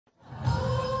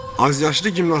Azyaşlı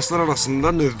gimnastlar arasında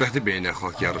növbəti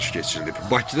beynəlxalq yarış keçirilib.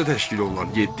 Bakıda təşkil olunan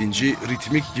 7-ci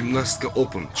ritmik gimnastika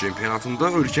Open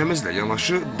çempionatında ölkəmizlə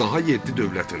yanaşı daha 7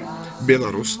 dövlətin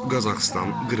Belarus,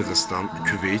 Qazaxıstan, Qırğızstan,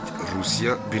 Küveyt,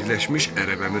 Rusiya, Birləşmiş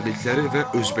Ərəb Əmirlikləri və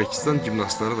Özbəkistan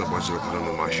gimnastları da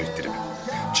bacarıqlarını nümayiş etdirib.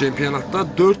 Çempionatda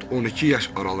 4-12 yaş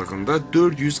aralığında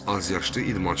 400 azyaşlı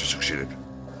idmançı çıxış edib.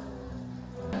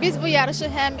 Biz bu yarışı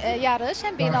həm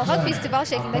beynəlxalq festival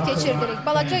şəklində keçirdirik.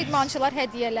 Balaca idmançılar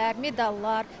hədiyyələr,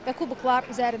 medallar və kuboklar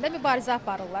üzərində mübarizə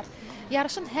aparırlar.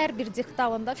 Yarışın hər bir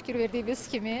detalında fikir verdiyimiz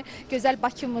kimi gözəl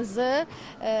Bakımızı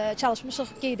çalışmışıq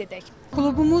qeyd edək.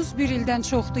 Klubumuz bir ildən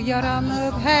çoxdur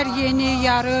yaranıb. Hər yeni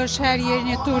yarış, hər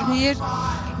yeni turnir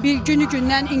bir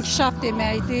günü-gündən inkişaf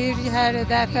deməkdir. Hər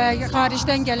dəfə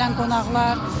xaricdən gələn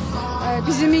qonaqlar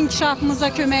bizim inkişafımıza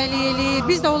köməklik eləyir,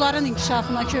 biz də onların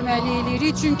inkişafına köməklik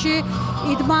eləyirik. Çünki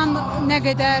idman nə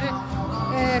qədər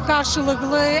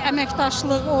qarşılıqlı,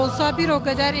 əməkdaşlıq olsa, bir o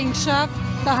qədər inkişaf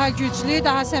daha güclü,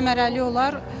 daha səmərəli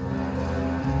olar.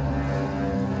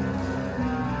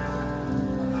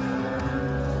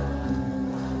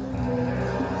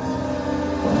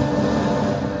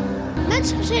 Mən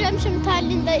çıxış eləmişim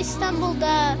Tallində,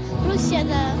 İstanbulda,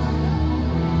 Rusiyada,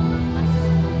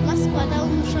 Moskvada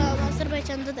olmuşam,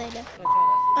 Azərbaycanda da elə.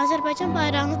 Azərbaycan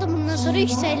bayrağını da bundan sonra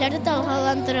yüksəklərdə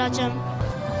dalğalandıracağam.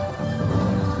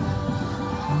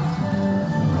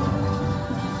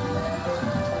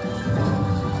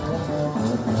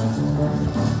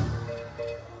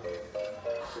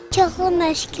 Çoxlu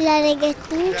məşqlərə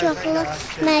getdim, çoxlu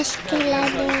məşq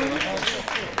elədim.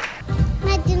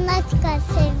 Mən gimnastika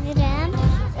sevirəm.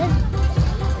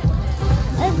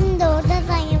 Özüm də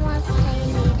orada gimnastika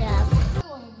eləyirəm.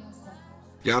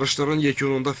 Yarışların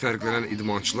yekununda fərqlənən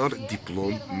idmançılar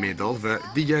diplom, medal və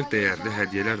digər dəyərli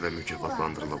hədiyyələrlə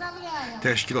mükafatlandırılıb.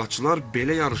 Təşkilatçılar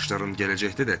belə yarışların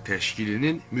gələcəkdə də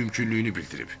təşkilinin mümkünlüyünü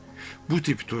bildirib. Bu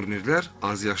tip turnirlər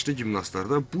azyaşlı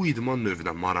gimnastlarda bu idman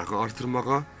növünə marağı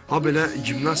artırmağa, habelə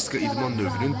gimnastika idman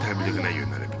növünün təbliğinə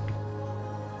yönəlib.